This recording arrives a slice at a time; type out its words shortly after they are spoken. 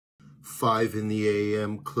5 in the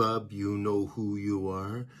AM club, you know who you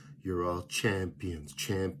are. You're all champions.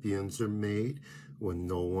 Champions are made when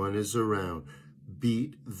no one is around.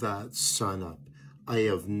 Beat that sun up. I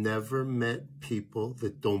have never met people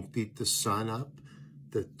that don't beat the sun up,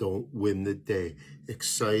 that don't win the day.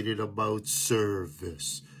 Excited about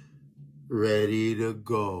service. Ready to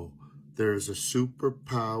go. There's a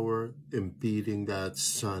superpower in beating that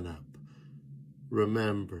sun up.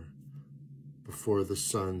 Remember, before the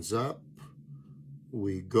sun's up,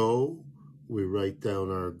 we go, we write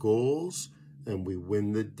down our goals, and we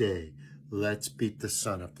win the day. Let's beat the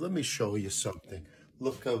sun up. Let me show you something.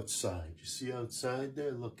 Look outside. You see outside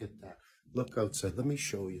there? Look at that. Look outside. Let me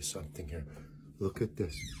show you something here. Look at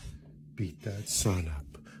this. Beat that sun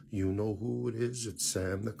up. You know who it is. It's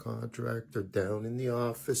Sam the contractor down in the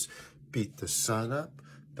office. Beat the sun up.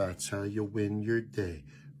 That's how you win your day.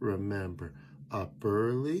 Remember, up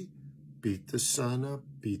early, beat the sun up,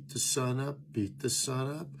 beat the sun up, beat the sun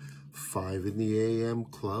up. 5 in the AM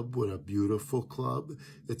club, what a beautiful club.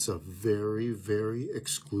 It's a very, very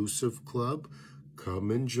exclusive club.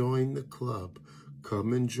 Come and join the club.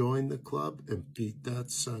 Come and join the club and beat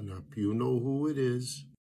that sun up. You know who it is.